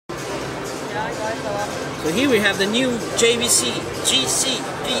So here we have the new JVC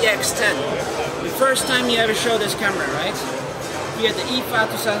GC-PX10. The first time you ever show this camera, right? Here at the IFA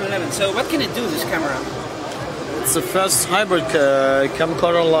 2011. So what can it do, this camera? It's the first hybrid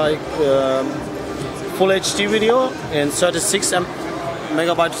camcorder like full HD video in 36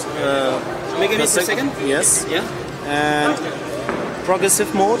 megabytes per second? Yes. Yeah. And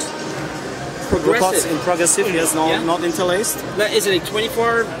progressive mode. Records in progressive, yes, no, yeah. not interlaced. Is it like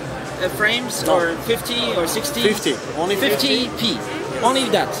 24 frames no. or 50 or 60? 50. Only 50p. Only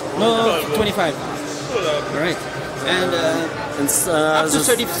that. No 25. Alright. And up to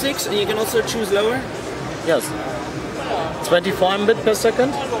 36, and you can also choose lower? Yes. 24 mbit per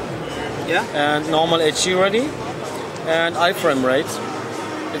second. Yeah. And normal HD ready. And iframe rate.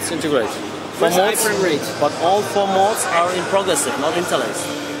 It's integrated. What's the iframe rate? But all 4 modes are in progressive, not interlaced.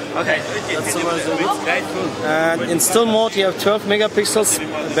 Okay. That's the version. And in still mode you have 12 megapixels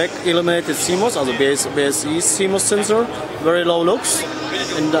back illuminated CMOS, also BSE CMOS sensor, very low looks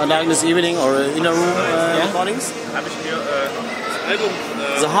in the darkness evening or inner room recordings.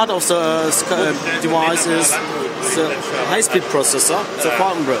 The heart of the device is the high-speed processor, the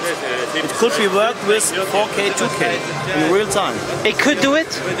Falconbrid. It could be worked with 4K, 2K in real time. It could do it?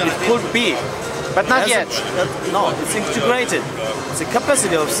 It could be. But not yet. No, it's integrated. The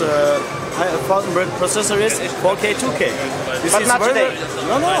capacity of the Falconbrid processor is 4K, 2K. But not today.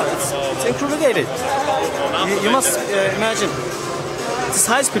 No, it's integrated. You must imagine, this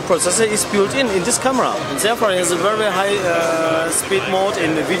high-speed processor is built in this camera, and therefore it has a very high speed mode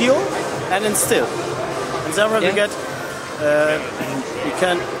in the video and in still. And therefore you get,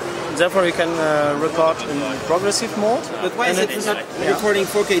 Therefore you can record in progressive mode. But why is it not recording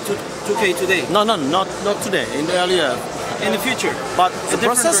 4K, 2K today? No, not today. In the earlier. In the future. But the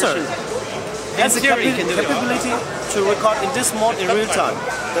processor has the capability to record in this mode in real time.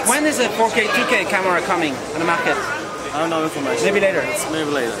 When is a 4K, 2K camera coming on the market? I don't know information. Maybe later. Maybe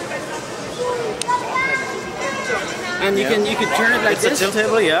later. And you could turn it like it's this. It's a tilt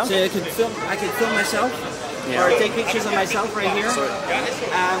table, yeah. So I could film myself, or take pictures of myself right here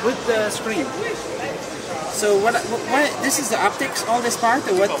with the screen. So what? This is the optics, all this part,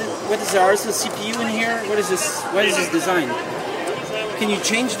 or what is there? Is the CPU in here? What is this? What is this design? Can you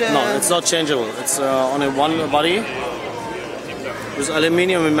change the? No, it's not changeable. It's only one body with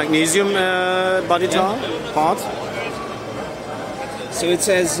aluminium and magnesium body part. So it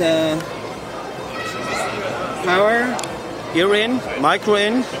says power, ear in, micro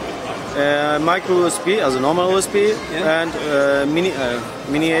in, micro USB, as a normal USB, and mini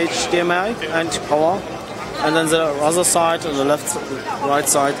HDMI and power. And then the other side, on the right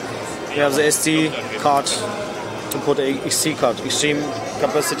side, you have the SD card to put a XC card, extreme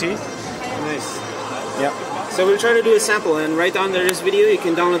capacity. Nice. Yeah. So we'll try to do a sample, and right under this video you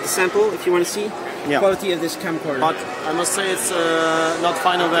can download the sample if you want to see the quality of this camcorder. But I must say it's not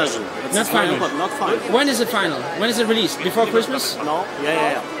final version. It's not final. Not final. When is it final? When is it released? Before Christmas? No.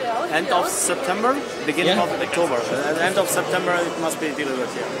 Yeah. End of September, beginning of October. At the end of September it must be delivered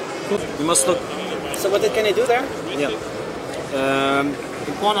here. Good. You must look. So what can I do there? Yeah.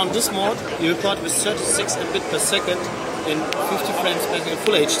 Important on this mode, you record with 36 mbit per second in 50 frames per second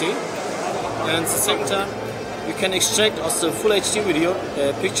full HD. And the second time, you can extract of the full HD video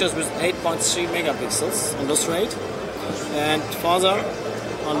pictures with 8.3 megapixels on this rate. And further,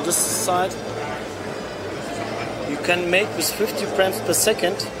 on this side, you can make with 50 frames per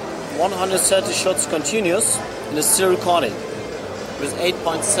second 130 shots continuous in a still recording with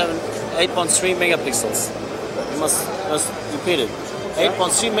 8.3 megapixels. You must repeat it.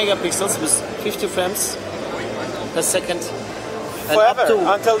 8.3 megapixels with 50 frames per second. Forever?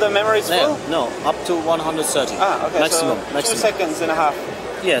 Until the memory is full? No, up to 130. Ah, okay. Maximum. So maximum. 2 seconds and a half.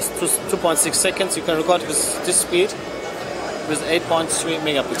 Yes, 2.6 seconds. You can record with this speed with 8.3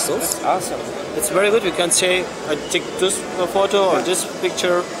 megapixels. Awesome. It's very good. You can say, I take this photo or this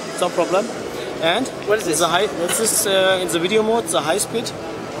picture, no problem. And what is this? This is in the video mode, the high speed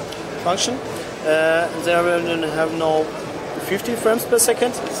function. There will have no 50 frames per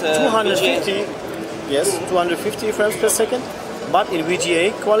second. 250. Yes, 250 frames per second. But in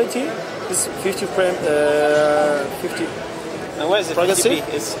VGA quality, this 50 frame, 50. And what is it? Progressive?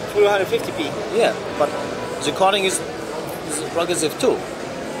 50p? It's 250p. Yeah, but the recording is progressive too.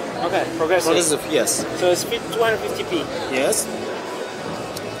 Okay, progressive. Progressive, yes. So it's 250p. Yes.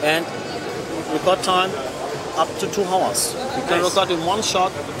 And record time up to 2 hours. You can record in one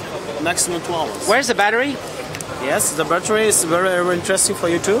shot, maximum 2 hours. Where's the battery? Yes, the battery is very, very interesting for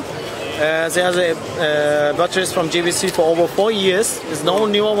you too. There are the batteries from JVC for over 4 years. There's no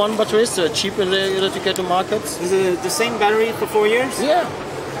newer one batteries, they're cheap in the electric markets. Is it the same battery for 4 years? Yeah.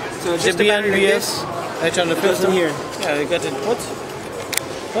 So just the battery like this. 850 here. Yeah, you get it put.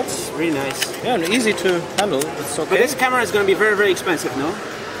 That's really nice. Yeah, and easy to handle. It's okay. But this camera is going to be very, very expensive, no?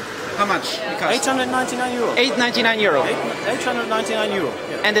 How much? 899 euro. 899 euro. 899 euro.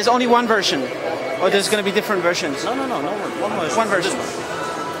 Yeah. And there's only one version? Or there's going to be different versions? No, one version. One version.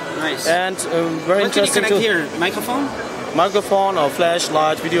 Nice. And very what can you interesting connect here? Microphone? Microphone or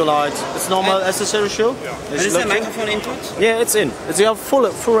flashlight, video light. It's normal accessory show. And is there a microphone input? Yeah, it's in. You have full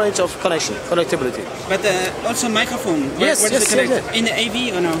range of connectivity. But also microphone. Where does it connect? Yes. In the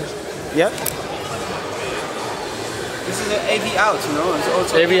AV or no? Yeah. This is the AV out, you know? It's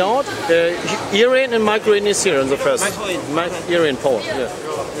also AV out. Ear in and micro in is here in the first. Micro in. Ear in port. Yeah.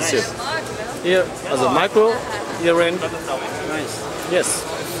 This is here. Also micro, ear in. Nice. Yes.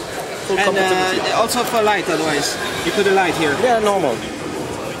 And also for light, otherwise. You put a light here. Yeah, normal.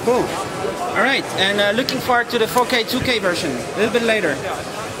 Cool. Alright, and looking forward to the 4K, 2K version. A little bit later.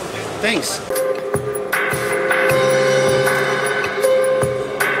 Thanks.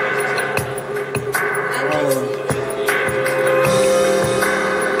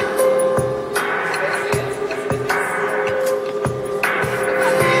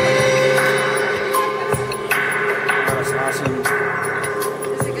 That's awesome.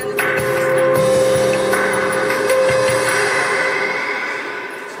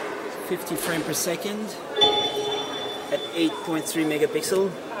 50 frames per second at 8.3 megapixel,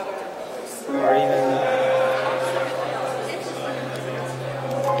 or even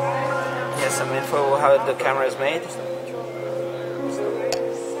some info how the camera is made.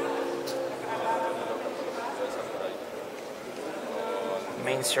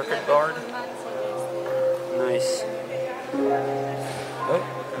 Main circuit board. Nice. Oh,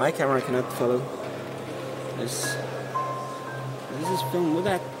 my camera cannot follow. This is filmed with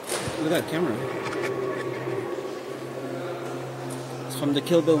that. Look at that camera. It's from the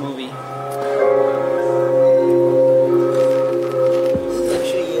Kill Bill movie. This is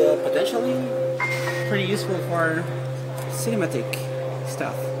actually potentially pretty useful for cinematic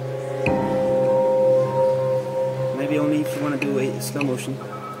stuff. Maybe only if you want to do a slow motion.